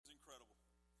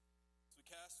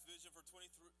for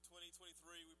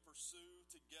 2023, we pursue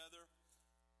together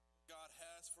what God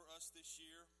has for us this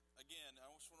year. Again, I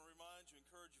just want to remind you,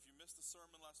 encourage you, if you missed the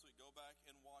sermon last week, go back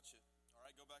and watch it. All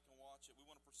right, go back and watch it. We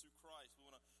want to pursue Christ. We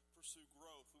want to pursue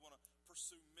growth. We want to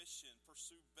pursue mission,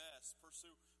 pursue best,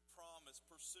 pursue promise,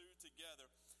 pursue together.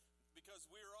 Because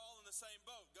we are all in the same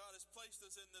boat. God has placed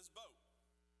us in this boat.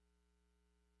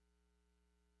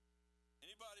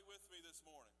 Anybody with me this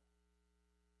morning?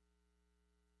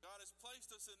 God has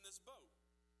placed us in this boat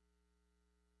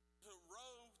to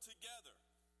row together.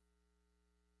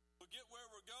 We'll get where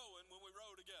we're going when we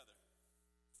row together.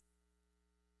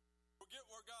 We'll get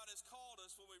where God has called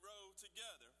us when we row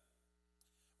together.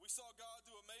 We saw God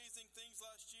do amazing things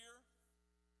last year,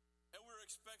 and we're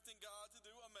expecting God to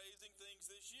do amazing things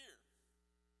this year.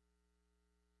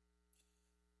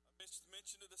 I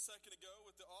mentioned it a second ago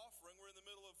with the offering. We're in the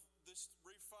middle of this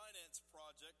refinance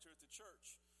project here at the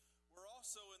church. We're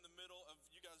also in the middle of,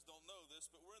 you guys don't know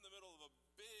this, but we're in the middle of a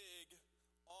big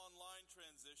online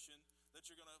transition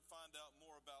that you're going to find out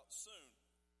more about soon.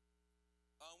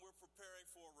 We're preparing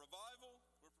for revival.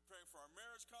 We're preparing for our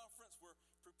marriage conference. We're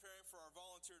preparing for our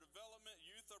volunteer development.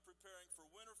 Youth are preparing for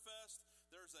Winterfest.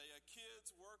 There's a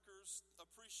kids, workers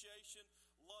appreciation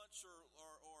lunch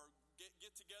or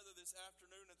get together this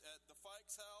afternoon at the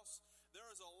Fikes house. There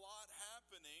is a lot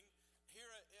happening here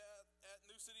at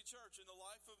New City Church, in the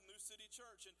life of New City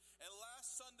Church. And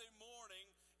last Sunday morning,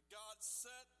 God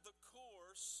set the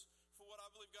course for what I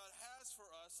believe God has for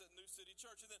us at New City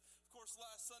Church. And then, of course,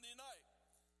 last Sunday night,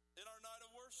 in our night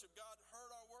of worship, God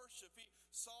heard our worship. He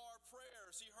saw our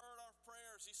prayers. He heard our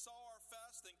prayers. He saw our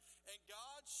fasting. And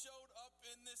God showed up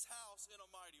in this house in a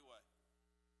mighty way.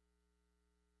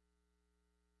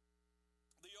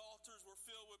 The altars were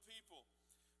filled with people.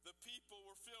 The people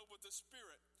were filled with the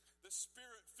Spirit. The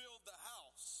Spirit filled the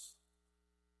house.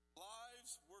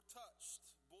 Lives were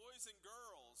touched. Boys and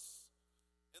girls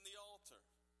in the altar.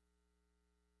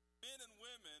 Men and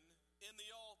women in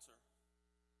the altar.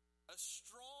 A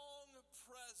strong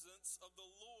presence of the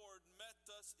Lord met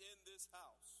us in this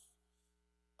house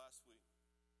last week.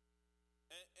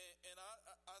 And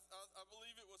I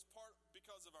believe it was part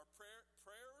because of our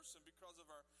prayers and because of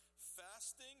our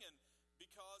fasting and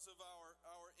because of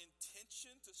our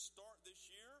intention to start this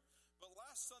year. But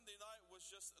last Sunday night was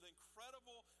just an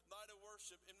incredible night of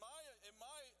worship. In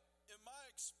my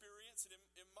experience and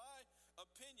in my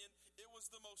opinion, it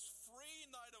was the most free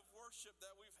night of worship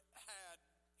that we've had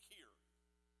here.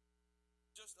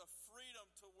 Just a freedom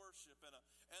to worship and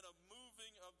a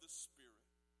moving of the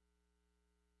Spirit.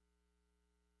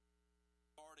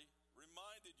 Already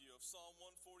reminded you of Psalm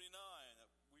 149,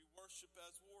 that we worship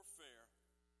as warfare.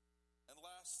 And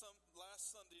last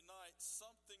Sunday night,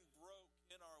 something broke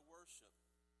in our worship.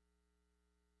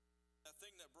 That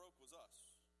thing that broke was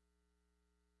us.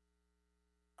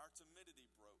 Our timidity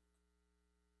broke.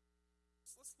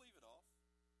 So let's leave it off.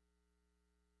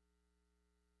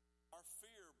 Our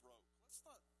fear broke. Let's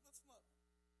not.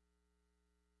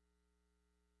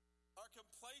 Our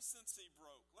complacency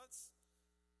broke. Let's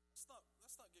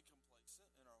not get complacent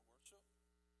in our worship.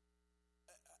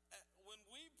 When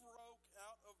we broke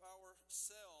out of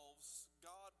ourselves,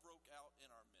 God broke out in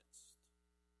our midst.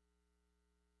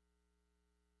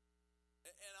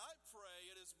 And I pray,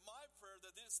 it is my prayer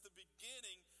that it's the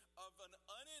beginning of an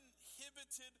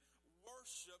uninhibited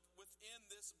worship within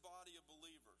this body of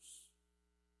believers.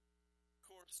 Of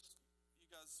course, you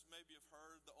guys maybe have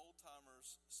heard the old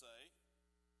timers say,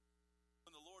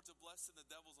 when the Lord's a blessing, the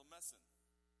devil's a messing.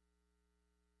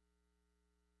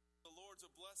 The Lord's a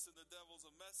blessing, the devil's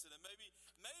a messing. And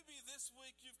maybe this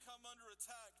week you've come under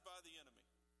attack by the enemy.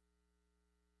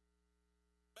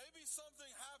 Maybe something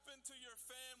happened to your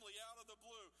family out of the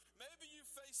blue. Maybe you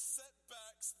face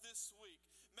setbacks this week.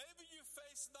 Maybe you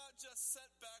face not just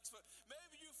setbacks, but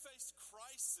maybe you face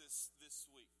crisis this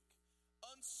week.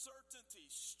 Uncertainty,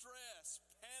 stress,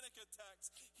 panic attacks.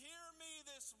 Hear me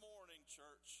this morning,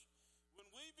 church. When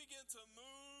we begin to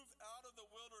move out of the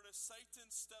wilderness,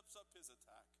 Satan steps up his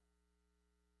attack.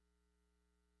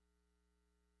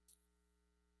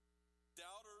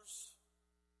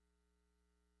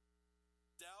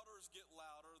 Doubters get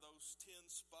louder. Those 10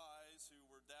 spies who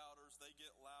were doubters, they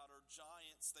get louder.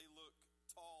 Giants, they look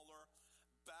taller.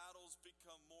 Battles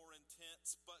become more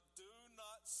intense. But do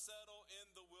not settle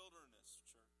in the wilderness,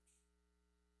 church.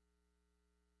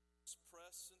 Let's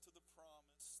press into the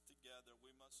promise together.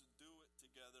 We must do it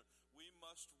together. We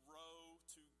must row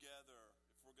together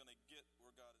if we're going to get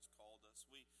where God has called us.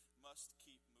 We must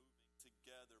keep moving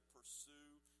together.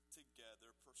 Pursue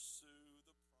together. Pursue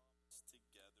the promise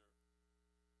together.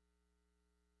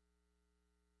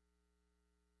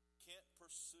 Can't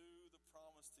pursue the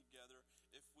promise together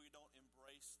if we don't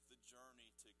embrace the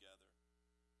journey together.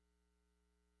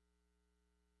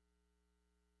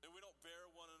 If we don't bear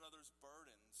one another's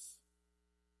burdens,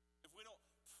 if we don't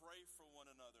pray for one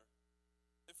another,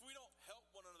 if we don't help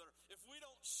one another, if we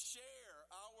don't share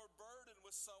our burden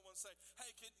with someone, say,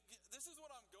 hey, this is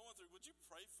what I'm going through. Would you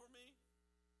pray for me?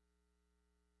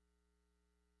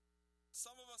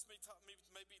 Some of us may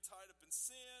be tied up in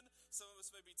sin. Some of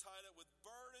us may be tied up with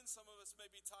burden. Some of us may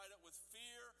be tied up with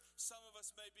fear. Some of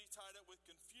us may be tied up with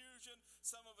confusion.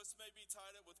 Some of us may be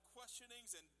tied up with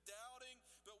questionings and doubting.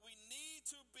 But we need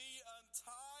to be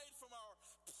untied from our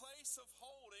place of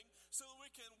holding so that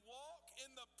we can walk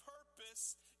in the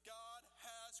purpose God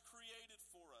has created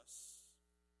for us.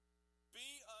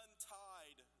 Be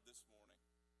untied this morning.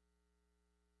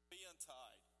 Be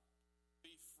untied.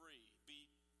 Be free. Be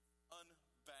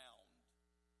unbound.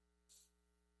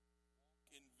 Walk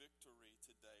in victory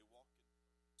today. Walk in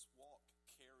purpose. Walk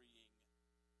carrying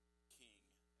King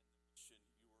and the mission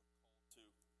you are called to.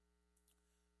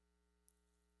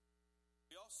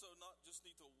 We also not just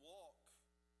need to walk,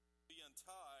 be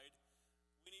untied.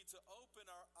 We need to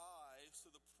open our eyes to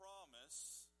the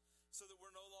promise so that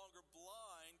we're no longer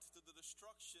blind to the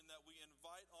destruction that we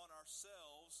invite on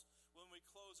ourselves when we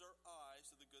close our eyes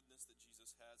to the goodness that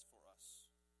Jesus has for us.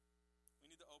 We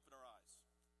need to open our eyes.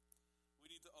 We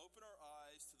need to open our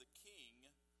eyes to the King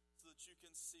so that you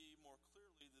can see more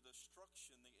clearly the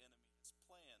destruction the enemy has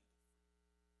planned.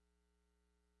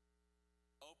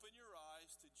 Open your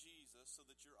eyes to Jesus so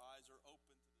that your eyes are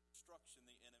open to the destruction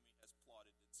the enemy has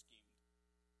plotted and schemed.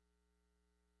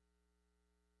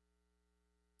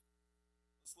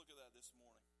 Let's look at that this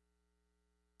morning.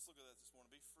 Let's look at that this morning.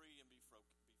 Be free and be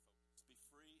focused. Be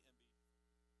free and be focused.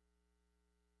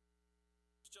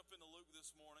 Let's jump into Luke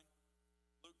this morning.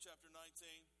 Luke chapter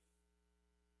 19.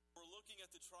 We're looking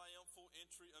at the triumphal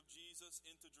entry of Jesus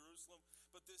into Jerusalem,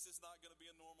 but this is not going to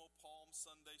be a normal Palm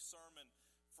Sunday sermon.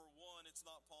 For one, it's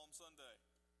not Palm Sunday.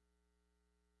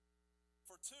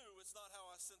 For two, it's not how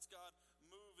I sense God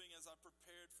moving as I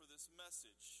prepared for this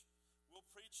message. We'll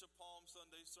preach a Palm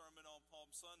Sunday sermon on Palm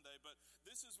Sunday, but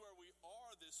this is where we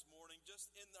are this morning,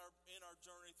 just in our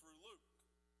journey through Luke.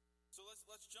 So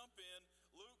let's jump in.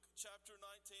 Luke chapter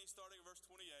 19, starting at verse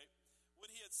 28. When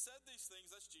he had said these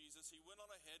things, that's Jesus, he went on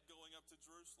ahead going up to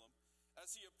Jerusalem.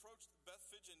 As he approached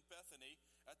Bethphage and Bethany,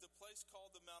 at the place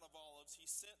called the Mount of Olives, he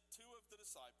sent two of the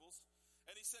disciples,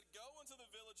 and he said, go into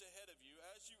the village ahead of you.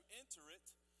 As you enter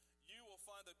it, you will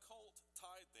find a colt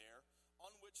tied there,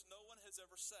 on which no one has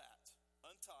ever sat.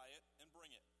 Untie it and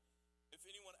bring it. If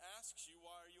anyone asks you,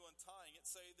 why are you untying it,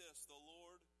 say this, the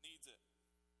Lord needs it.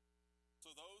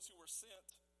 So those who were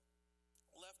sent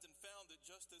left and found it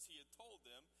just as he had told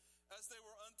them. As they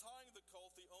were untying the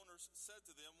colt, the owners said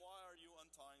to them, why are you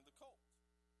untying the colt?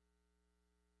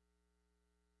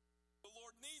 The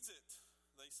Lord needs it,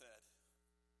 they said.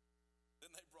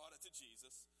 Then they brought it to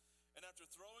Jesus. And after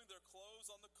throwing their clothes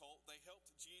on the colt, they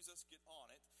helped Jesus get on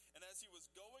it. And as he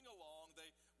was going along,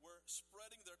 they were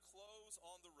spreading their clothes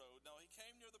on the road. Now he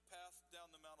came near the path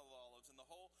down the Mount of Olives, and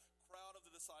the whole crowd of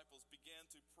the disciples began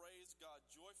to praise God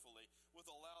joyfully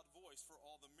with a loud voice for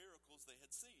all the miracles they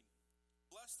had seen.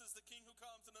 Blessed is the King who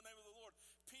comes in the name of the Lord.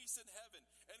 Peace in heaven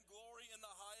and glory in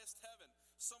the highest heaven.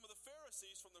 Some of the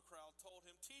Pharisees from the crowd told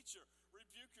him, Teacher,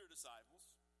 rebuke your disciples.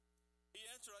 He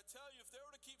answered, I tell you, if they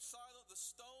were to keep silent, the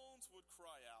stones would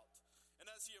cry out.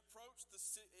 And as he approached the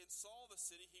city and saw the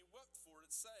city, he wept for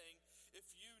it, saying,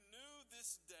 if you knew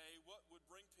this day what would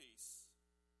bring peace,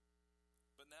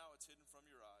 but now it's hidden from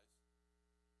your eyes.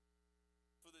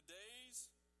 For the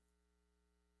days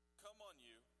come on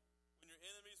you when your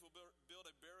enemies will build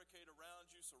a barricade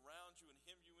around you, surround you, and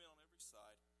hem you in on every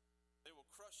side. They will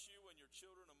crush you and your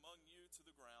children among you to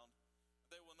the ground.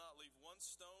 They will not leave one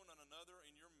stone on another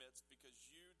in your midst, because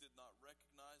you did not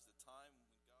recognize the time when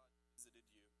God visited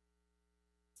you.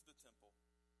 To the temple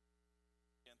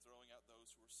and throwing out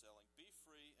those who were selling. Be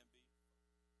free and be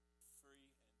free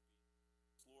and be.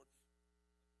 Lord,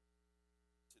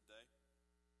 today,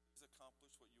 please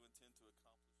accomplish what you intend to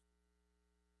accomplish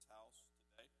in this house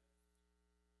today.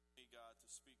 May God to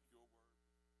speak your word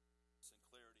in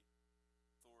clarity,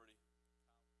 authority,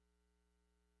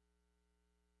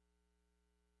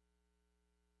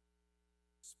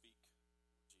 speak, Lord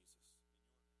Jesus, in your name.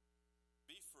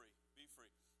 Be free, be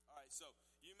free. All right, so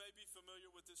you may be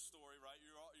familiar with this story, right?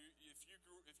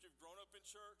 If you've grown up in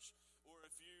church, or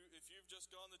if you've just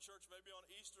gone to church maybe on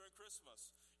Easter and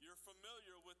Christmas, you're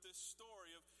familiar with this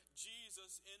story of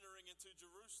Jesus entering into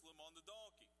Jerusalem on the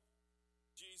donkey.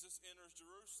 Jesus enters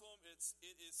Jerusalem.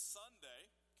 It is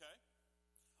Sunday, okay?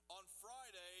 On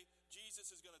Friday,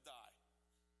 Jesus is going to die.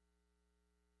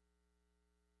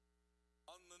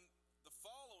 On the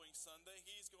following Sunday,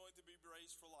 he's going to be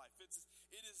raised for life.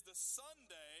 It is the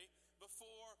Sunday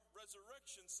before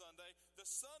Resurrection Sunday, the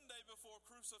Sunday before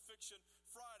Crucifixion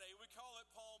Friday. We call it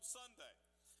Palm Sunday.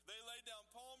 They laid down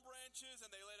palm branches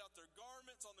and they laid out their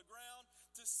garments on the ground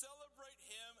to celebrate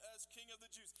him as King of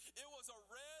the Jews. It was a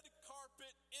red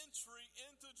carpet entry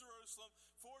into Jerusalem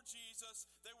for Jesus.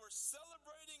 They were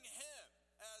celebrating him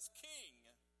as King.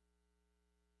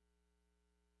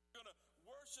 Going to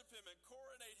worship him and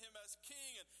coronate him as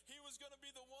king, and he was going to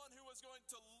be the one who was going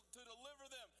to deliver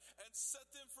them and set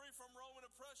them free from Roman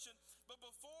oppression. But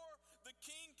before the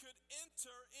king could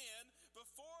enter in,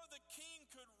 before the king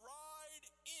could ride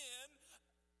in,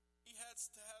 he had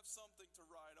to have something to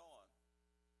ride on.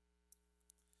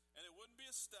 And it wouldn't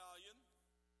be a stallion.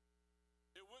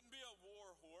 It wouldn't be a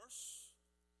war horse.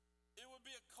 It would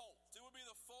be a colt. It would be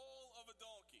the foal of a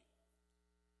donkey.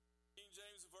 King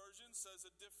James Version says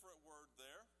a different word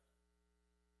there.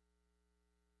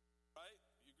 Right?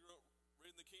 You grew up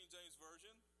reading the King James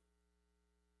Version.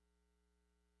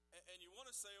 And you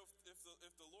want to say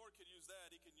if the Lord could use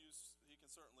that, he can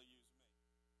certainly use me.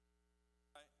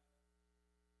 Right?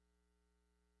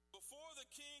 Before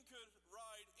the king could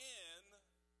ride in,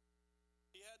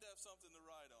 he had to have something to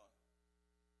ride on.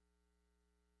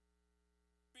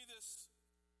 Be this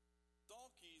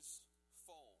donkey's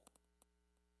foal.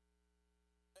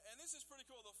 And this is pretty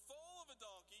cool. The foal of a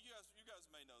donkey, you guys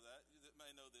may know that. You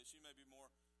may know this. You may be more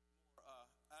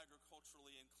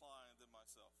agriculturally inclined than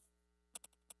myself.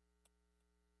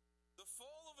 The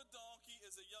foal of a donkey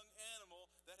is a young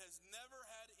animal that has never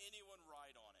had anyone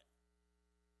ride on it.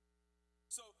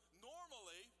 So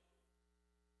normally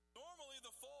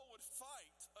the foal would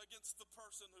fight against the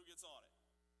person who gets on it.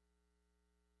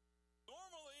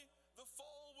 Normally, the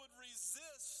foal would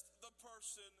resist the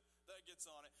person that gets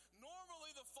on it.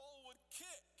 Normally, the foal would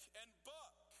kick and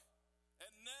buck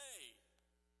and neigh.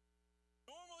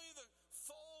 Normally, the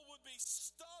foal would be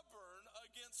stubborn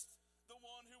against the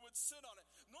one who would sit on it.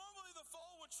 Normally, the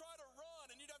foal would try to run,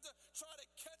 and you'd have to try to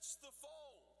catch the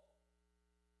foal.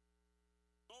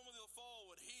 Normally, the foal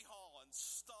would hee-haw and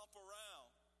stomp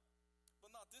around.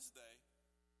 But not this day.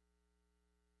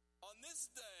 On this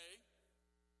day,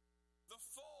 the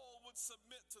foal would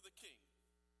submit to the king.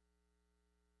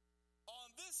 On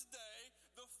this day,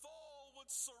 the foal would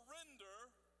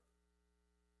surrender.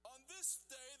 On this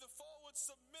day, the foal would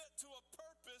submit to a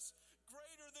purpose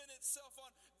greater than itself.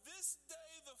 On this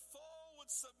day, the foal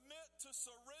would submit to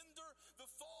surrender.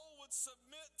 The foal would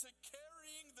submit to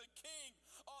carrying the king.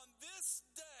 On this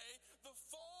day, the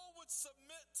foal would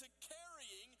submit to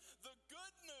carrying the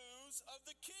good news of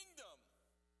the kingdom.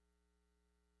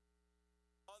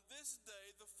 On this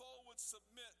day, the foal would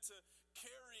submit to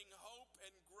carrying hope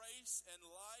and grace and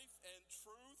life and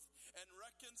truth and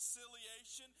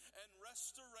reconciliation and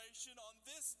restoration. On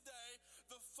this day,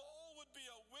 the foal would be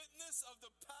a witness of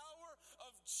the power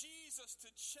of Jesus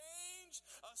to change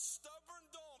a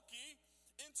stubborn donkey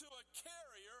into a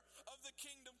carrier of the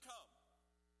kingdom come.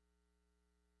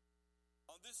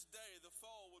 On this day, the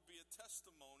foal would be a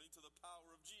testimony to the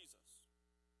power of Jesus.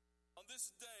 On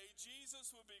this day,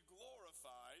 Jesus would be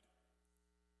glorified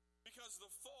because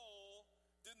the foal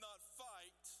did not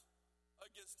fight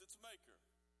against its maker.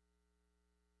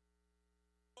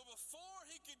 But before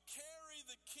he could carry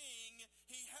the king,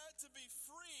 he had to be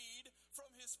freed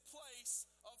from his place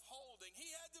of holding. He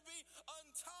had to be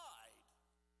untied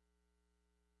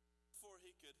before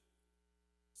he could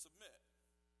submit.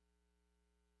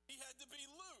 He had to be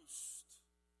loosed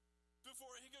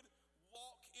before he could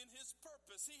walk in his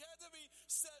purpose. He had to be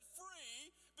set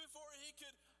free before he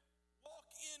could walk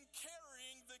in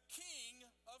carrying the King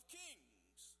of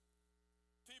Kings.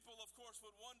 People, of course,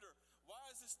 would wonder, why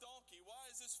is this donkey, why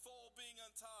is this foal being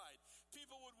untied?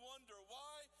 People would wonder,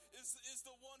 why is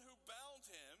the one who bound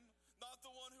him not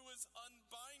the one who is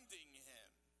unbinding him?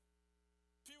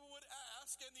 People would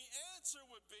ask, and the answer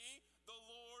would be, the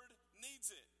Lord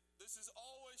needs it. This has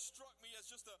always struck me as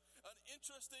just an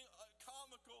interesting,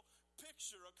 comical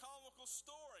picture, a comical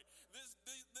story. This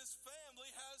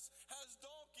family has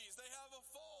donkeys. They have a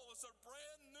foal. It's a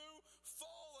brand new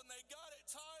foal, and they got it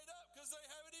tied up because they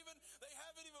haven't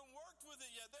even worked with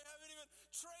it yet. They haven't even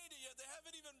trained it yet. They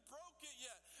haven't even broke it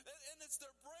yet. And it's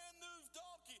their brand new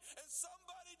donkey. And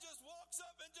somebody just walks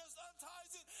up and just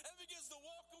unties it and begins to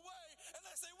walk away. And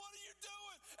they say, "What are you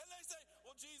doing?" And they say,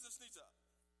 "Well, Jesus needs it."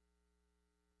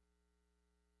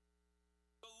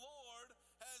 The Lord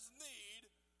has need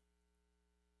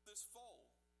this foal.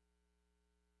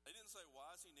 They didn't say,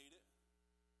 "Why does he need it?"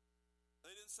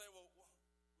 They didn't say, "Well, why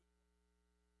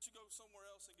don't you go somewhere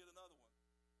else and get another one?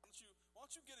 Why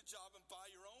don't you get a job and buy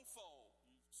your own foal,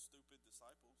 you stupid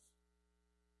disciples.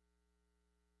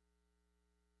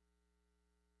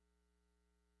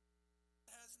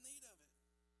 Has need of it.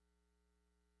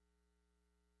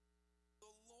 The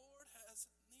Lord has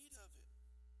need of it.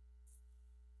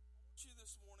 I want you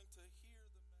this morning to hear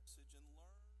the message and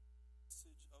learn the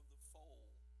message of the foal.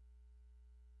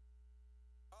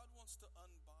 God wants to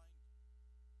unbind you,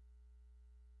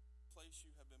 the place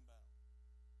you have been bound.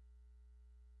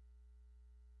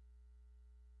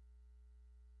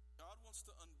 God wants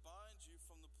to unbind you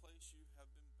from the place you have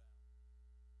been bound.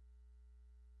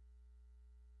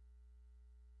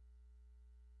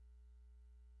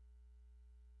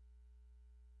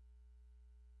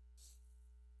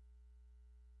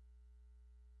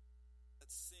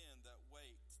 That sin, that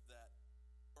weight, that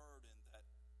burden, that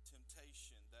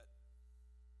temptation, that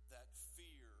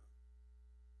fear.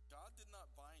 God did not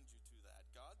bind you to that.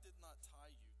 God did not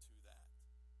tie you to that.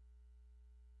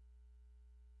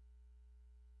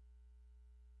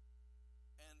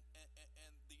 And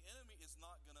the enemy is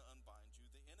not going to unbind you.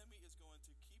 The enemy is going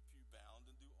to keep you bound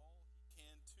and do all he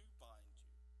can to bind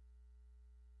you.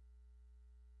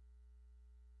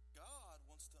 God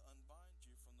wants to unbind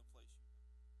you from the place you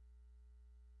have.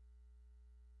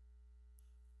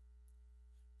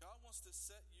 God wants to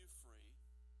set you free.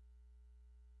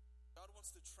 God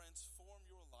wants to transform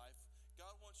your life.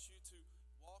 God wants you to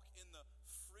walk in the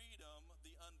freedom,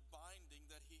 the unbinding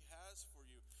that he has for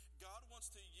you. God wants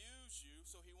to use you,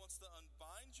 so he wants to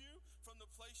unbind you from the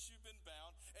place you've been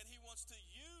bound, and he wants to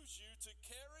use you to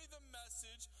carry the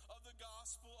message of the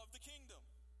gospel of the kingdom.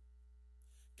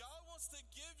 God wants to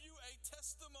give you a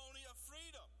testimony of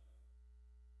freedom.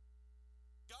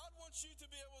 God wants you to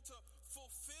be able to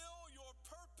fulfill your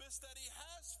purpose that he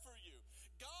has for you.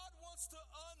 God wants to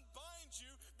unbind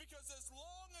you because as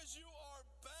long as you are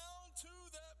bound to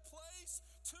that place,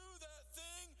 to that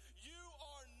thing, you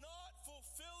are not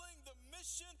fulfilling the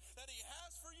mission that he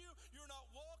has for you. You're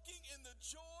not walking in the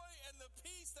joy and the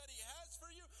peace that he has for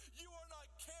you. You are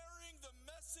not carrying the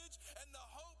message and the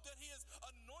hope that he has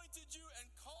anointed you and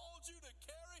called you to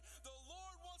carry. The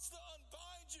Lord wants to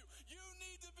unbind you. You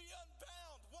need to be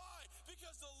unbound. Why?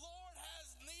 Because the Lord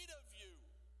has need of you.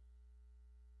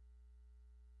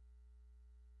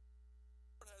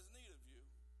 The Lord has need of you.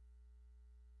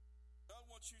 God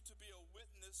wants you to be a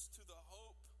witness to the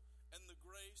hope and the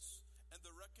grace and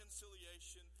the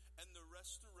reconciliation and the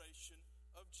restoration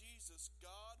of Jesus.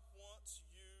 God wants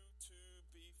you to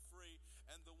be free,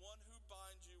 and the one who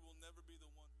binds you will never be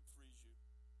the one who frees you.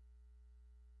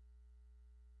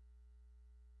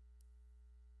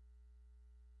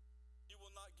 You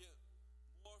will not get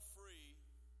more free.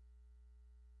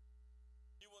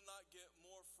 You will not get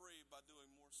more free by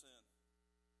doing more sin.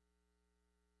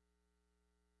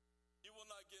 You will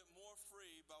not get more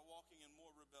free by walking in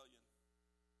more rebellion.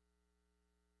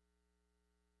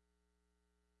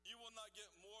 You will not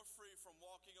get more free from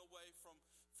walking away from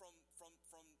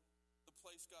the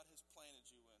place God has planted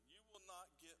you in. You will not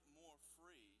get more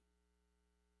free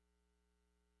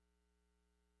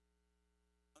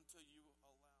until you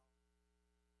allow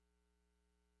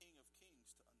King of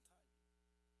Kings to untie you.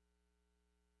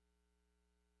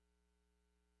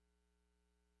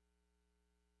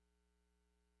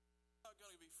 You're not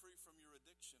going to be free from your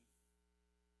addiction.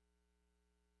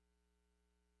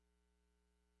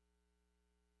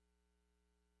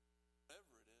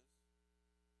 Whatever it is.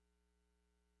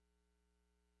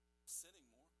 Sinning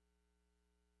more.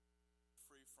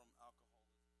 Free from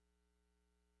alcoholism.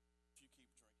 If you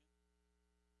keep drinking.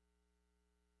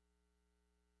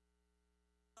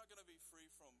 You're not going to be free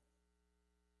from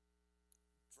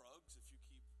drugs if you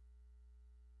keep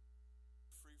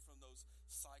free from those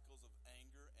cycles of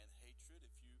anger and hatred,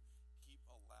 if you keep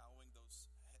allowing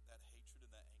that hatred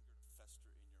and that anger to fester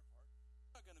in your heart.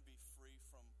 You're not going to be free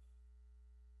from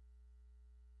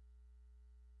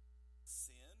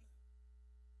sin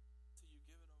till you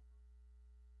give it over.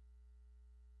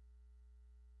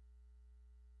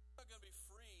 You're not going to be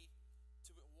free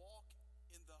to walk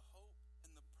in the hope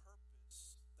and the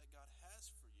purpose that God has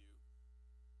for you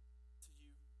till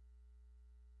you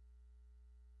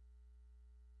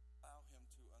allow him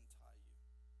to untie you.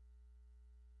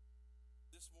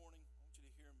 This morning, I want you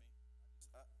to hear me.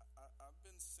 I've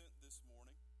been sent this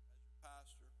morning as your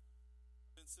pastor.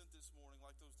 I've been sent this morning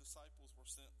like those disciples were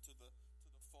sent to the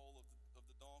foal of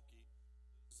the donkey.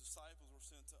 The disciples were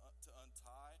sent to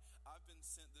untie. I've been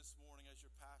sent this morning as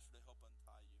your pastor to help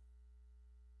untie you.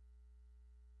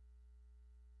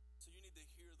 So you need to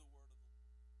hear the word of the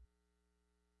Lord.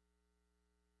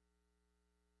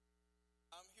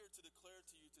 I'm here to declare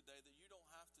to you today that you don't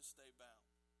have to stay bound.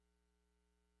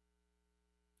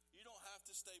 You don't have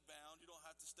to stay bound. You don't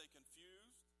have to stay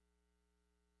confused.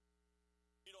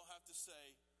 You don't have to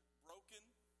say broken.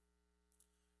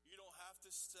 You don't have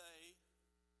to say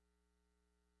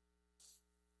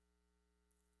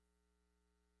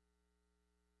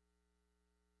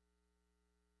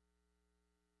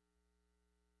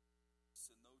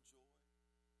no joy.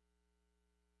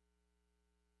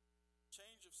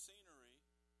 Change of scenery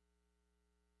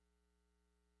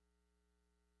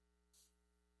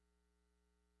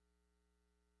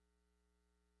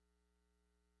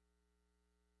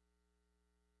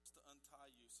is to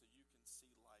untie you so you can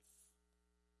see life.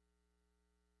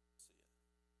 See it.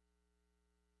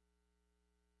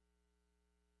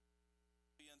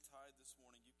 Be untied this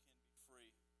morning. You can be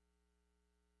free.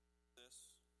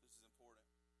 This is important.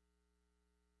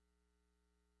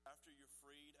 After you're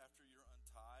freed, after you're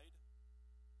untied,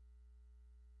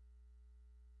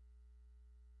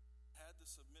 had to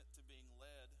submit to being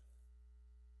led,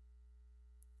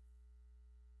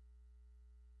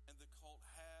 and the cult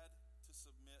had to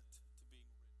submit to being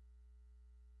ridden.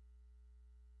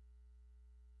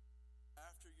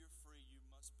 After you're free, you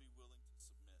must be willing to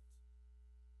submit.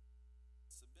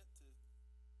 Submit to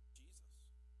Jesus.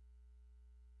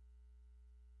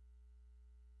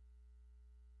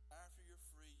 After you're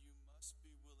free, you must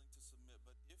be willing to submit.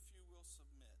 But if you will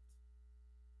submit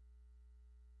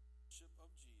of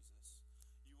Jesus,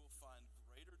 you will find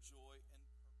greater joy and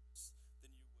purpose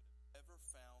than you would have ever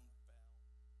found bound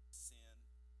sin,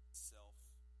 self.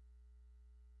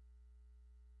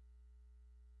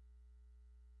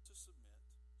 To submit.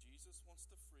 Jesus wants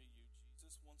to free you.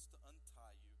 Jesus wants to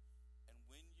untie you. And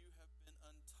when you have been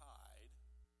untied,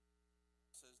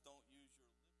 it says don't use your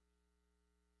liberty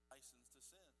license to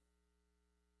sin.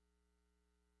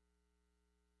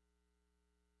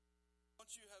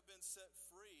 Once you have been set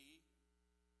free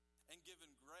and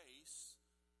given grace,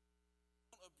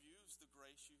 don't abuse the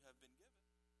grace you have been given.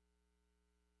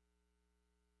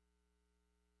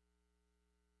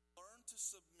 Learn to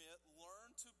submit,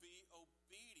 learn to be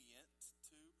obedient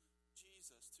to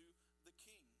Jesus, to the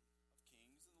King of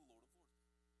Kings and the Lord of Lords.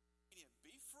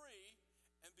 Be free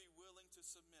and be willing to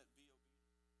submit, be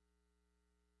obedient.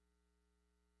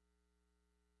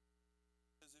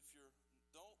 Because if you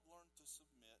don't learn to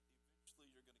submit, eventually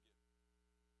you're going to get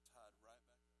tied right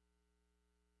back up.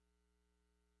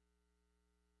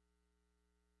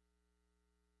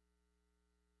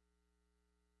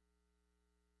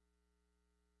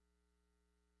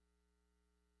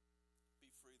 Be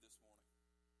free this morning.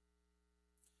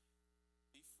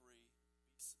 Be free.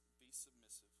 Be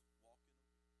submissive. Walk in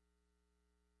obedience.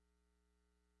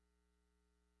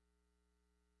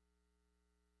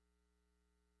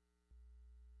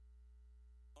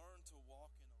 Learn to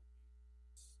walk in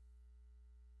obedience.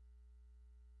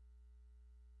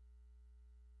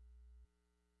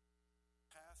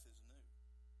 Path is new.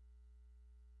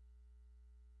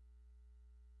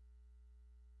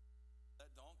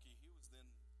 That donkey, he was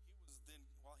then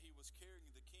while he was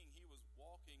carrying the king, he was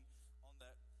walking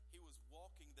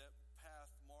that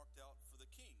path marked out for the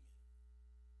king.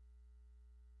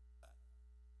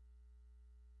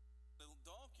 The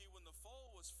donkey, when the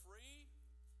foal was free,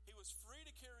 he was free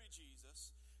to carry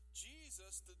Jesus.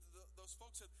 Jesus, those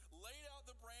folks had laid out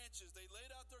the branches. They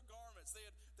laid out their garments. They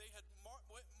had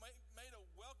made a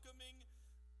welcoming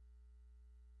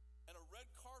and a red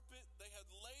carpet. They had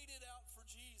laid it out for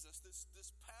Jesus, this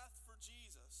path for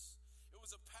Jesus. It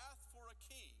was a path for a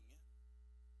king.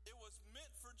 It was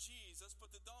meant for Jesus, but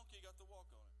the donkey got to walk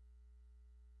on it.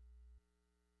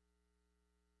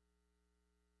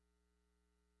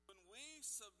 When we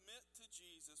submit to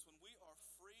Jesus, when we are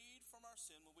freed from our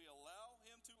sin, when we allow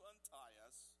him to untie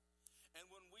us, and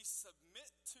when we submit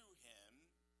to him,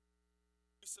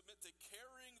 we submit to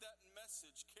carrying that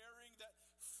message, carrying that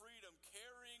freedom,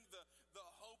 carrying the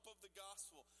hope of the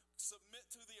gospel, submit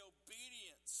to the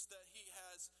obedience that he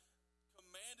has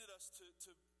commanded us to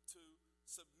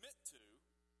submit to,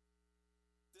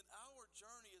 then our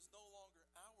journey is no longer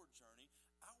our journey.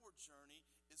 Our journey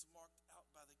is marked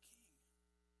out by the King.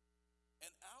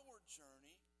 And our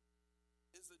journey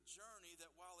is a journey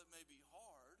that, while it may be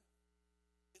hard,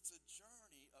 it's a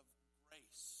journey of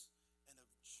grace and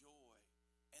of joy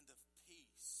and of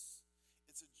peace.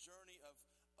 It's a journey of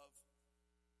kingdom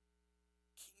and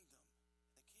a king.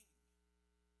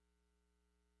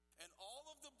 And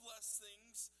all of the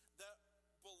blessings that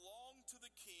belong to the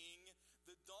king,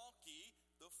 the donkey,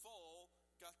 the foal,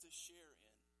 got to share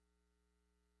in.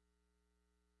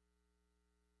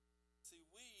 See,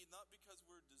 we, not because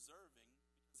we're deserving,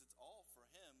 because it's all for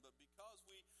him, but because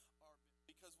we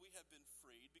have been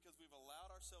freed, because we've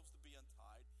allowed ourselves to be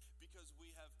untied, because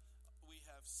we have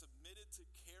submitted to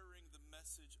carrying the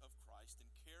message of Christ and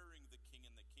carrying the king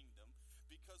and the kingdom,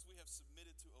 because we have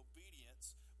submitted to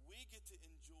obedience, we get to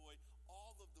enjoy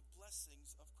all of the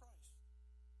blessings of Christ.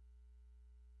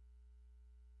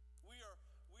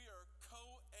 We are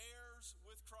co-heirs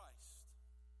with Christ.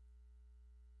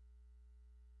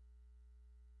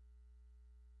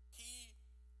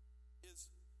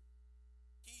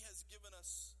 He has given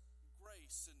us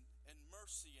grace and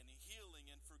mercy and healing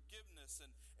and forgiveness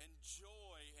and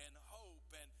joy and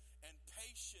hope and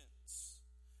patience.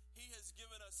 He has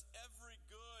given us every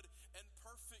good and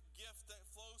perfect gift that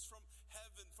flows from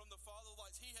heaven, from the Father of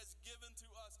lights. He has given to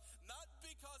us, not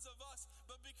because of us,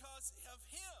 but because of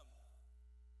Him.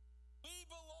 We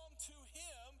belong to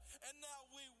Him, and now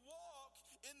we walk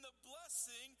in the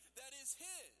blessing that is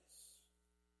His.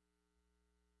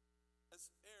 As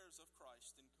heirs of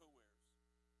Christ and co-heirs.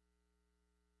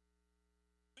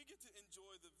 We get to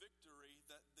enjoy the victory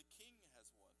that the King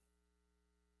has won.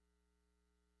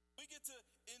 We get to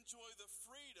enjoy the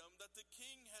freedom that the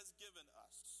King has given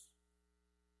us.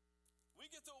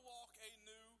 We get to walk a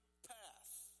new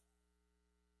path.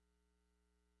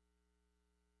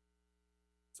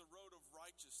 It's a road of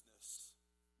righteousness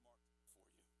marked before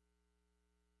you.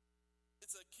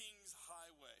 It's a King's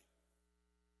highway.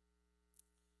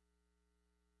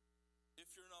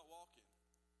 If you're not walking,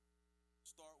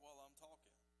 start while I'm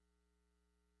talking.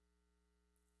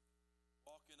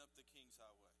 Walking up the King's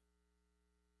highway.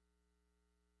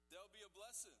 There'll be a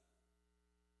blessing.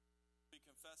 Be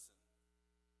confessing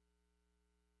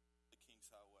the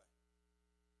King's highway.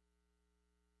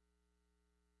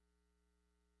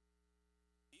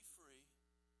 Be free,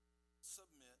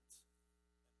 submit,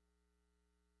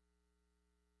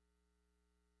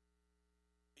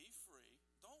 be free.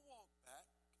 Don't walk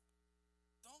back.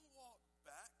 Don't walk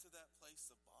back to that place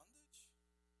of bondage.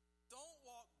 Don't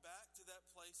walk back to that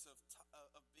place of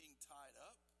being tied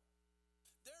up.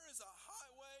 There is a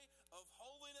highway of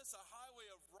holiness, a highway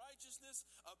of righteousness,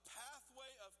 a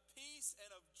pathway of peace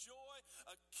and of joy.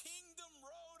 A kingdom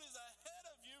road is ahead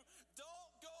of you.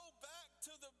 Don't go back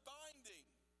to the binding.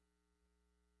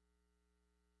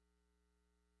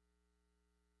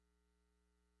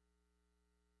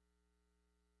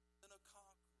 And a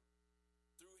conqueror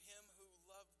through Him who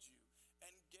loved you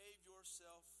and gave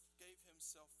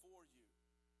Himself for you.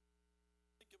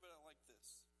 Think about it like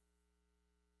this.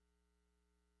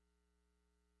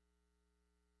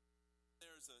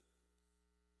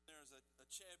 There's a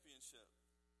championship.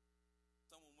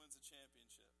 Someone wins a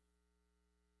championship.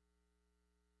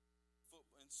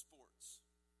 Football in sports.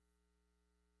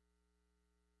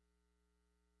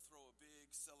 Throw a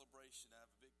big celebration,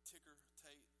 have a big ticker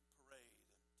tape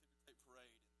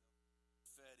parade and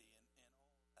confetti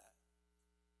and all of that.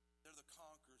 They're the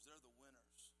conquerors, they're the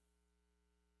winners.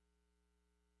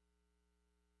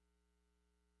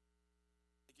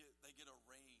 They get a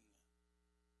ring.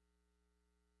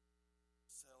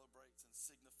 Celebrates and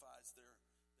signifies their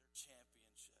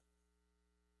championship.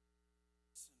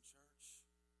 Listen, church,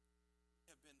 we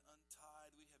have been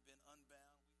untied, we have been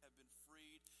unbound, we have been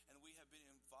freed, and we have been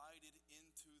invited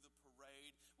into the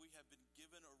parade. We have been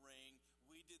given a ring.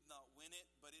 We did not win it,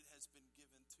 but it has been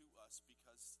given to us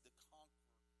because the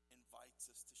conqueror invites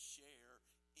us to share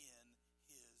in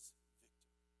his victory.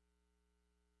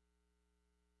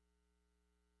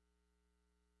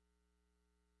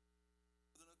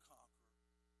 More than a conqueror,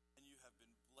 and you have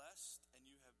been blessed, and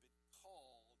you have been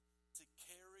called to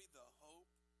carry the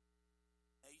hope of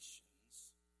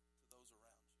nations to those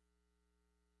around you.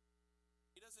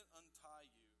 He doesn't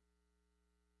untie you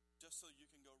just so you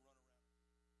can go run around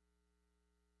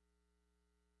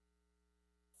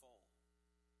fall.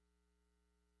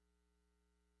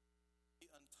 He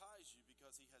unties you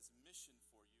because he has mission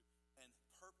for you and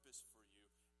purpose for you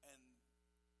and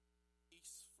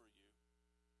peace for you.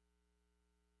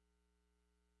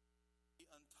 He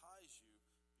unties you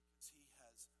because he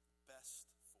has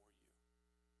best for you.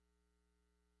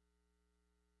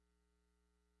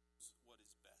 What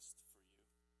is best for you.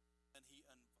 And he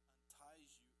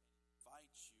unties you and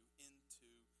invites you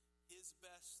into his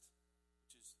best,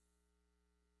 which is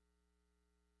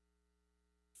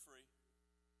free.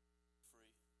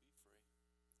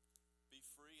 Be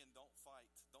free and don't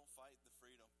fight. Don't fight the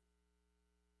freedom.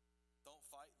 Don't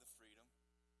fight the freedom.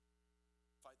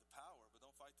 Fight the power, but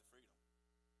don't fight the freedom.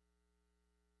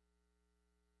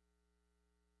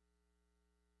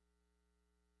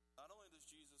 Not only does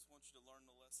Jesus want you to learn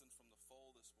the lesson from the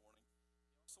fold this morning,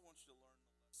 he also wants you to learn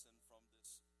the lesson from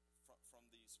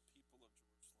these people of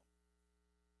Jerusalem.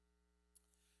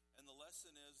 And the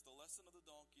lesson of the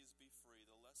donkey is be free.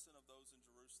 The lesson of those in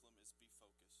Jerusalem is be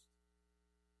focused.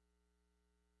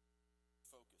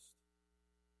 Focused.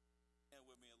 And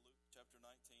with me in Luke chapter 19,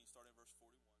 starting at verse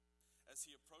 41. as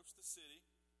he approached the city,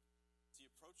 as he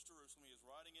approached Jerusalem, he is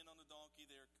riding in on the donkey.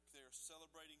 They're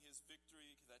celebrating his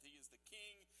victory, that he is the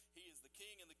king. He is the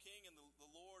king and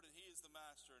the Lord, and he is the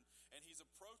master. And he's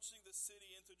approaching the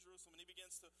city into Jerusalem, and he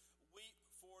begins to weep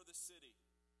for the city.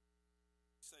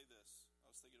 Say this.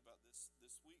 I was thinking about this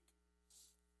week.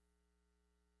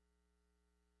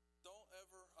 Don't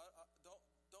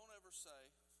ever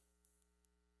say.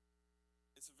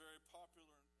 It's a very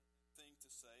popular thing to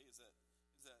say. Is that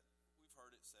we've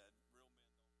heard it said. Real men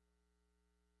don't cry.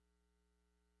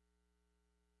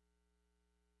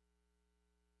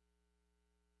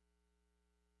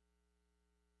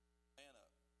 Man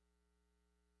up.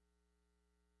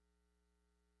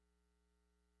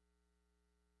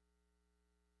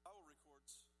 The Bible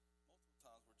records multiple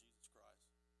times where Jesus cries.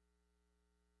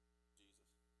 Jesus.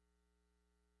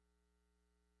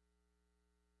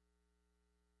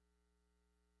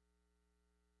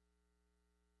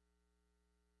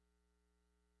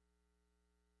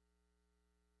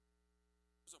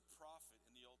 There's a prophet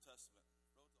in the Old Testament, wrote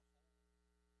the whole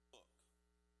book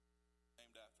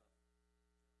named after him.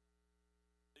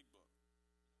 Big book. You know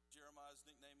what Jeremiah's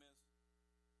nickname is?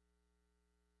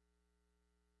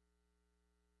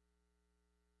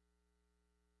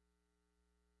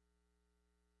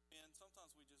 And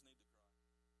sometimes we just need to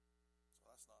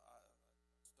cry.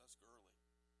 So that's girly.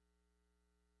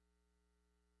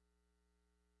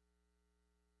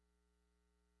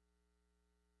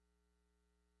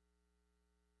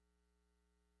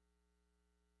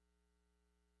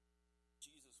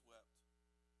 Jesus wept.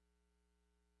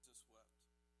 Jesus wept.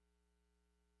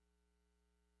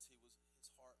 His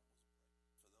heart was breaking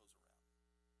for those around him.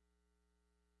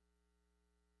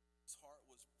 His heart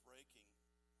was breaking.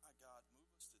 My God,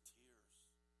 move us to tears.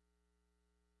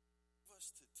 Move us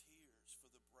to tears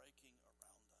for the breaking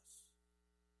around us.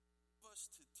 Move us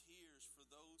to tears for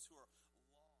those who are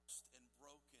lost and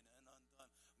broken and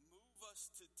undone. Move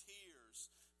us to tears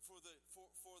for the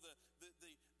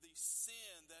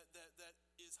sin that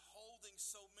is holding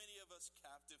so many of us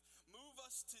captive. Move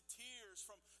us to tears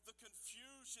from the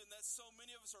confusion that so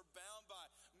many of us are bound by.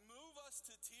 Move us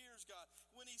to tears, God.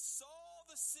 When he saw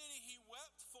the city, he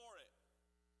wept for it,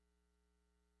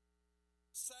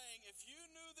 saying, if you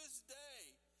knew this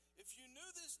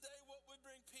day what would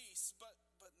bring peace, but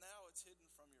now it's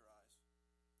hidden from your eyes.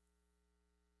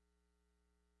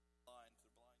 They're blind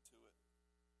to it.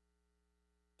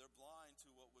 They're blind to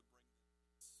what would bring them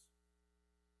peace.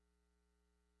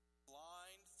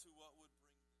 Blind to what would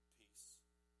bring them peace.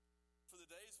 For the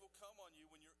days will come on you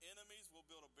when your enemies will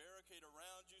build a barricade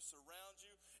around you, surround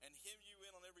you, and hem you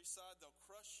in on every side. They'll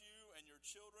crush you and your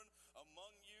children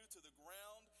among you to the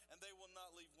ground, and they will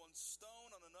not leave one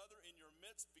stone on another in your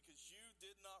midst, because you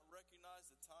did not recognize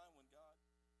the time when God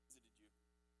visited you.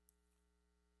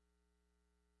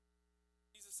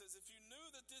 Jesus says, if you knew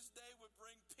that this day would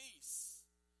bring peace,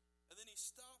 and then he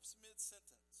stops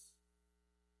mid-sentence.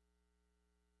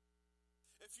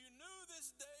 If you knew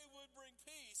this day would bring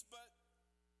peace, but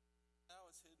now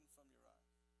it's hidden from your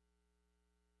eyes.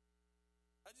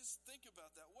 I just think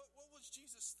about that. What was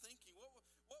Jesus thinking?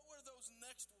 What were those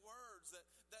next words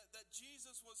that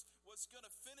Jesus was going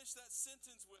to finish that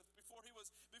sentence with before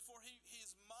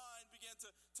his mind began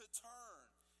to turn?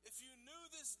 If you knew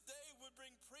this day would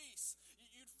bring peace,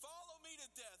 you'd follow me to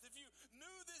death. If you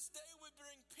knew this day would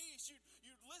bring peace,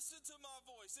 you'd listen to my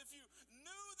voice. If you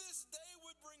knew this day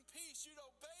would bring peace, you'd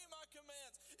obey my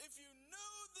commands. If you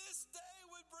knew this day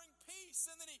would bring peace,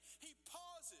 and then he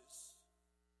pauses.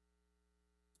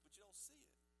 But you don't see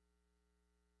it.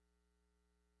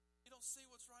 You don't see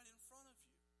what's right in front of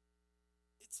you.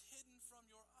 It's hidden from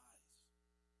your eyes.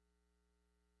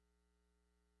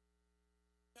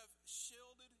 You have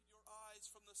shielded your eyes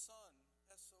from the sun,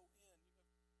 S-O-N.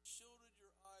 You have shielded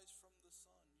your eyes from the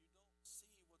sun. You don't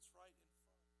see what's right in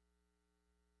front of you.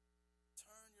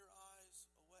 Turn your eyes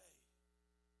away.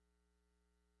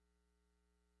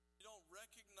 You don't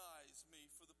recognize me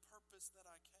for the purpose that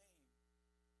I came.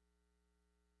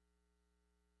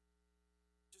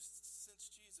 Just since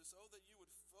Jesus, oh, that you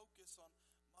would focus on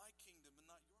my kingdom and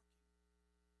not your kingdom.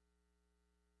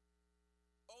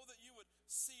 Oh, that you would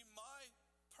see my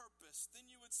purpose,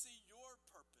 then you would see your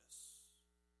purpose.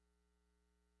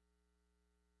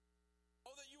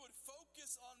 Oh, that you would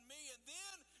focus on me, and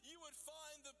then you would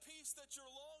find the peace that you're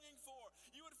longing for.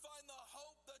 You would find the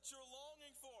hope that you're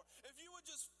longing for. If you would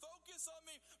just focus on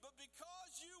me, but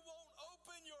because you won't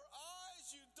open your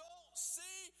eyes, you don't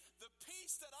see the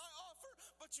peace that I offer,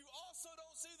 but you also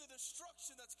don't see the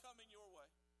destruction that's coming your way.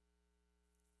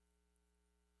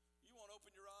 You won't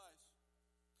open your eyes.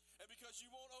 And because you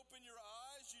won't open your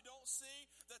eyes, you don't see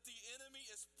that the enemy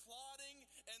is plotting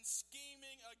and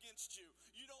scheming against you.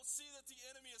 You don't see that the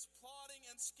enemy is plotting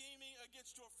and scheming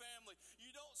against your family.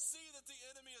 You don't see that the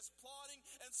enemy is plotting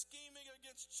and scheming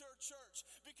against church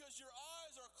because your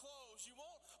eyes are closed. You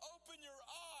won't open your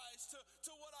eyes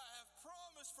to what I have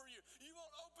promised for you. You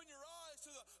won't open your eyes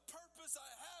to the purpose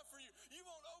I have for you. You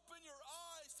won't open your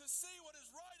eyes to see what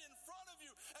is right in front of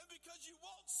you. And because you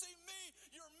won't see me,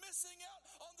 you're missing out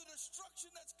on the destruction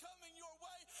that's coming your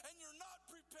way, and you're not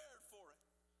prepared for it.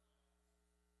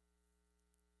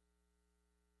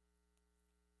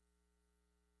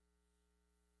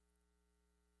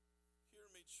 Hear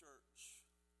me, church.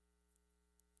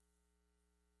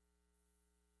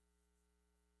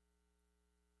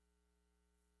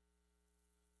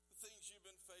 The things you've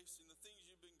been facing, the things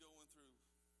you've been going through,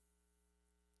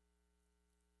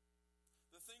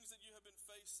 the things that you have been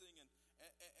facing and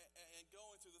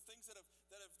going through, the things that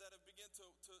have begun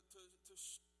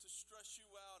to stress you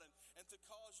out and to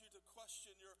cause you to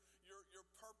question your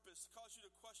purpose, cause you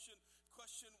to question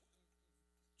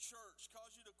church,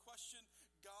 cause you to question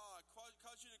God,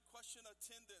 cause you to question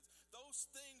attendance. Those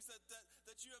things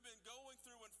that you have been going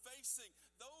through and facing,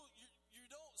 though you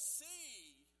don't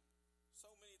see.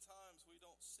 So many times we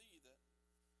don't see that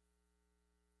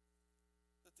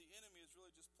the enemy is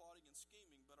really just plotting and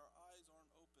scheming, but our eyes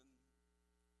aren't open.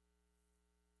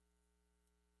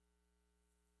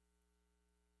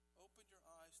 Open your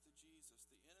eyes to Jesus.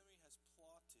 The enemy has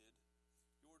plotted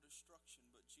your destruction,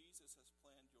 but Jesus has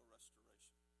planned your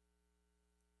restoration.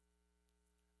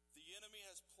 The enemy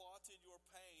has plotted your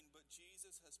pain, but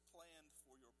Jesus has planned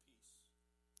for your peace.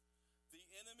 The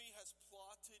enemy has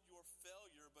plotted your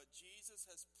failure, but Jesus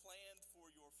has planned for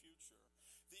your future.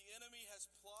 The enemy has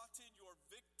plotted your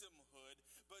victimhood,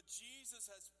 but Jesus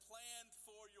has planned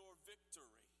for your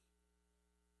victory.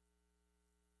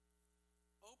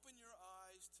 Open your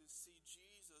eyes to see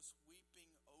Jesus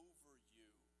weeping over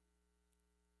you,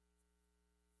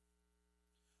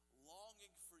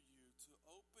 longing for you to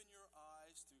open your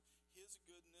eyes to his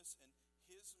goodness and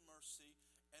his mercy,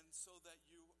 and so that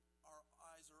our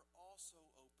eyes are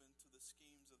also open to the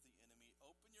schemes of the enemy.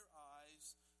 Open your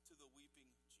eyes to the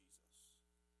weeping Jesus.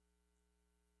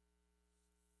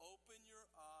 Open your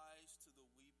eyes to the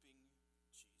weeping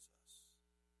Jesus.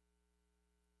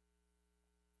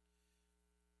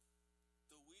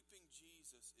 The weeping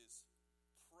Jesus is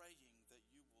praying that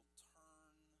you will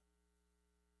turn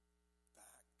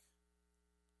back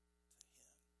to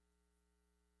him.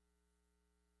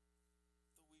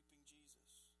 The weeping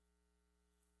Jesus.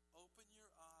 Open your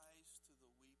eyes to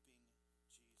the weeping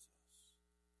Jesus.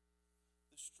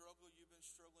 The struggle you've been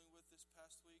struggling with this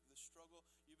past week, the struggle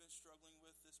you've been struggling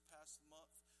with this past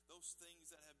month, those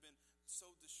things that have been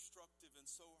so destructive and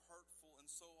so hurtful and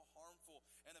so harmful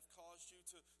and have caused you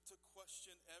to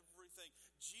question everything.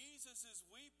 Jesus is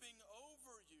weeping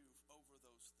over you over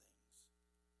those things.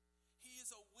 He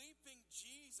is a weeping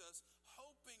Jesus,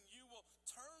 hoping you will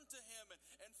turn to him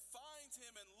and find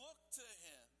him and look to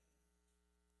him.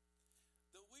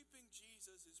 The weeping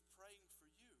Jesus is praying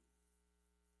for you.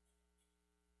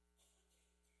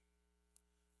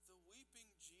 The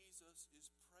weeping Jesus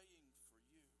is praying for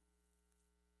you.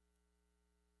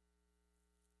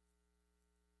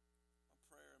 My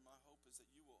prayer and my hope is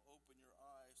that you will open your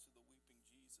eyes to the weeping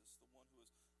Jesus, the one who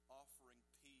is offering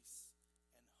peace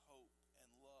and hope and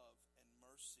love and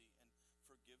mercy and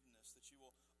forgiveness, that you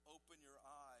will open your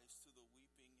eyes to the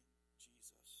weeping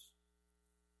Jesus.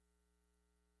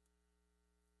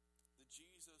 The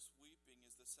Jesus weeping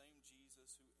is the same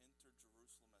Jesus who entered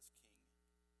Jerusalem as king.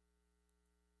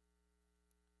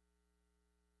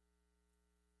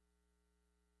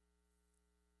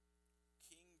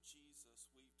 King Jesus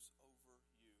weeps over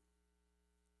you.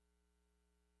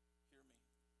 Hear me.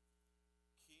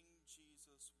 King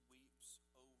Jesus weeps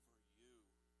over you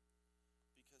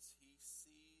because he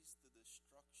sees the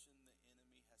destruction the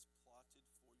enemy has plotted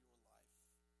for your life.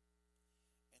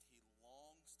 And he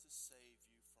longs to save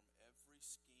you from every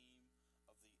scheme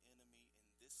of the enemy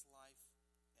in this life and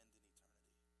in eternity.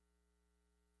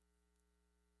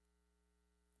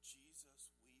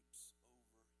 Jesus weeps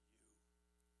over you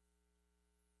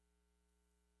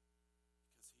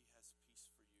because he has peace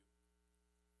for you.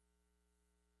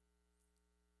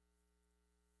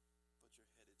 But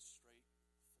you're headed straight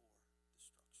for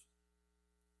destruction.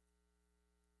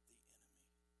 The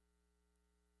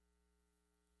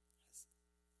enemy has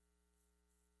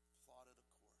plotted a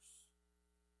course.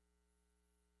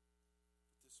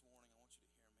 But this morning I want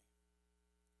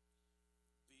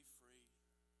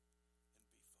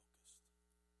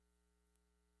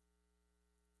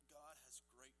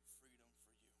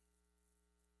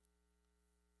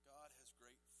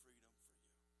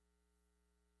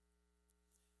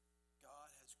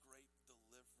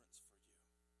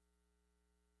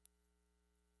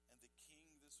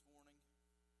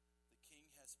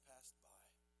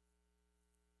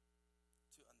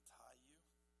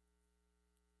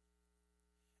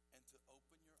to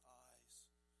open your eyes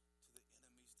to the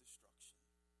enemy's destruction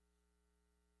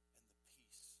and the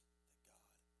peace that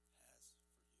God has for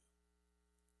you.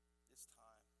 It's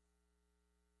time.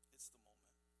 It's the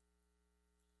moment.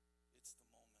 It's the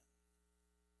moment.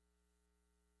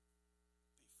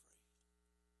 Be free.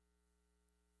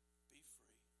 Be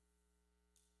free.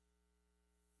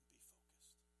 Be focused.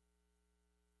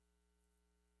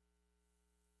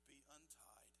 Be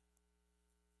untied and open your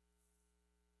eyes.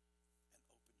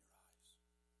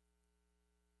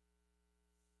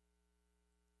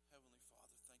 Heavenly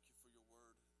Father, thank you for your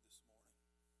word this morning.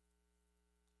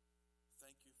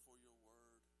 Thank you for your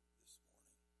word this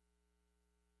morning.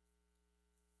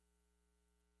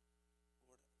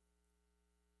 Lord,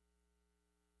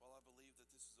 while I believe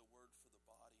that this is a word for the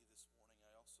body this morning,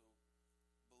 I also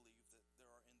believe that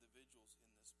there are individuals in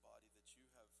this body that you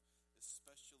have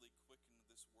especially quickened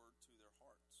this word to their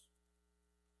hearts.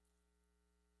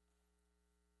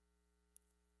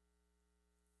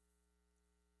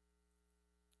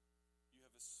 You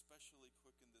have especially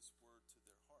quickened this word to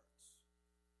their hearts.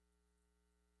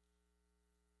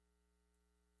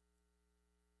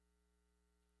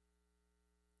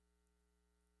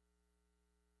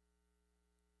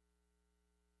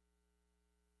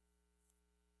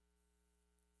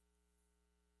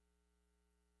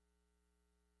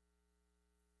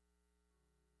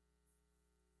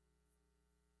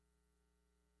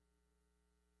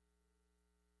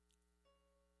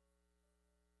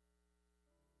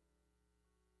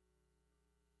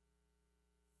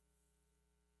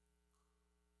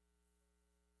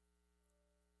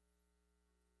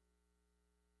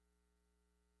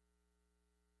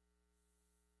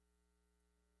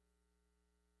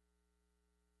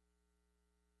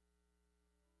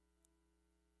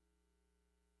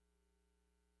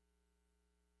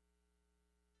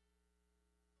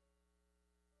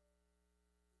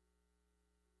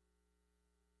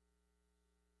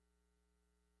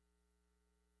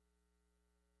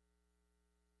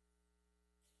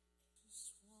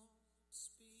 Just want to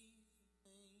speak the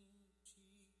name of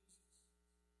Jesus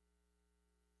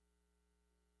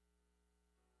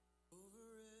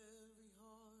over every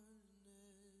heart and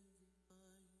every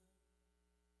mind.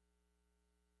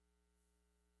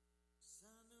 'Cause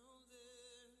I know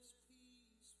there's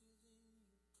peace within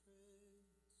your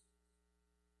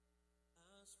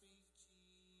presence. I speak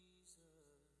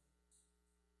Jesus.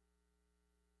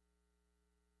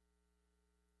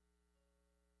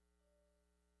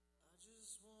 I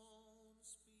just want to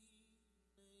speak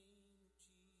the name of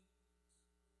Jesus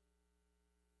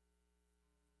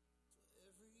till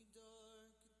every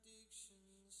dark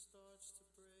addiction starts to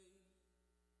break,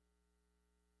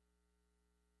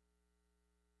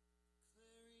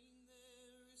 declaring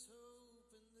there is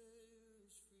hope and there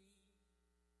is freedom.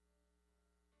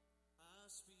 I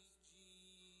speak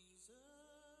Jesus.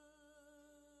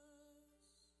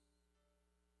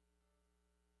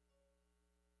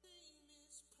 Name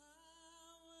is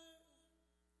power.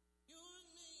 Your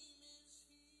name is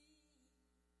healing.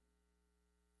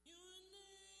 Your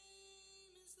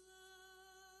name is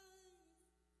life.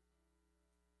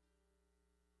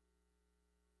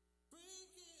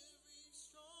 Break every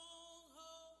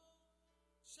stronghold.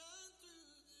 Shine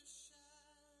through the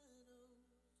shadows.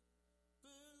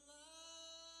 Burn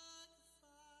like a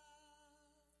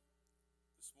fire.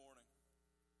 This morning,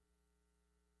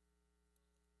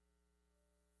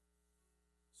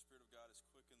 the Spirit of God has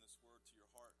quickened this word to your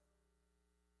heart.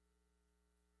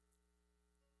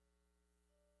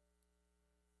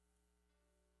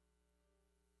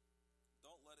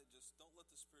 Don't let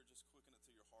the Spirit just quicken it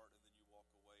to your heart and then you walk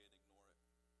away and ignore it.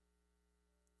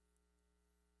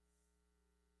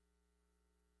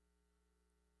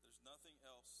 There's nothing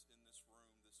else in this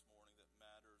room this morning that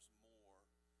matters more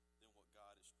than what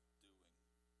God is doing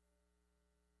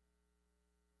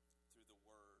through the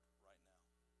word right now.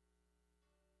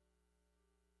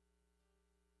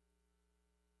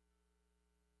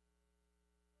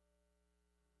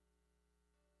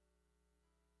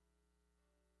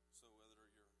 So whether you're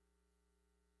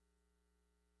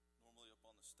normally up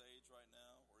on the stage right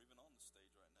now or even on the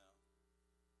stage right now,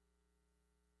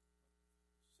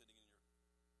 sitting in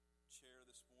your chair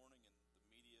this morning in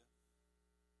the media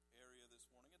area this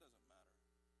morning, it doesn't matter.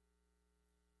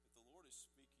 If the Lord is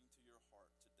speaking to your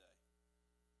heart today,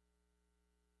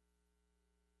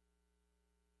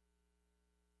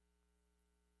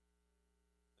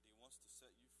 that He wants to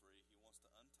set you free, He wants to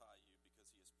untie you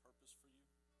because He has purpose for you,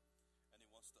 and He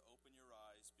wants to open your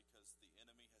eyes because the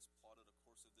enemy has plotted a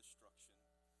course of destruction,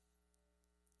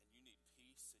 and you need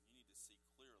peace and you need to see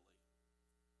clearly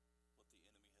what the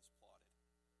enemy has plotted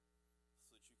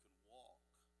so that you can walk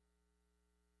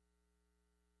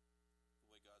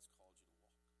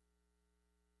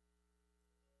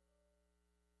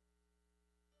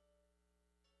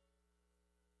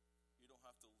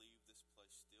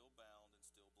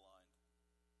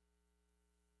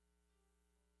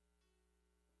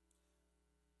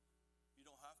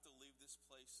this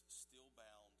place still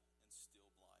bound and still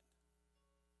blind.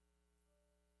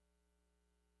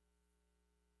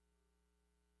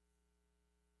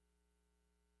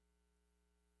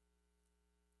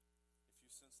 If you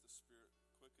sense the Spirit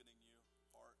quickening you,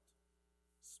 heart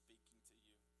speaking to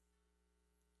you,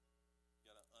 you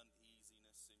got an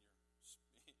uneasiness in your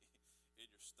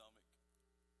in your stomach,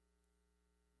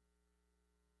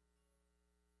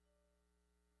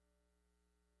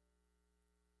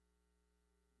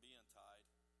 be untied,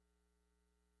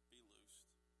 be loosed,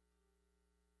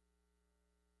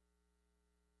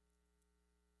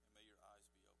 and may your eyes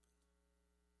be opened.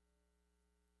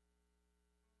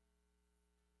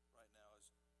 Right now,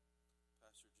 as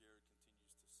Pastor Jared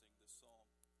continues to sing this song,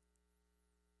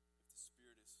 if the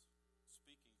Spirit is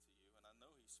speaking to you, and I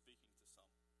know He's speaking to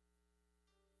some,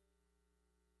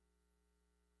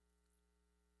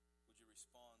 would you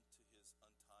respond to His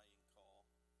untying call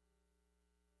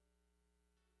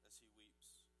as He weeps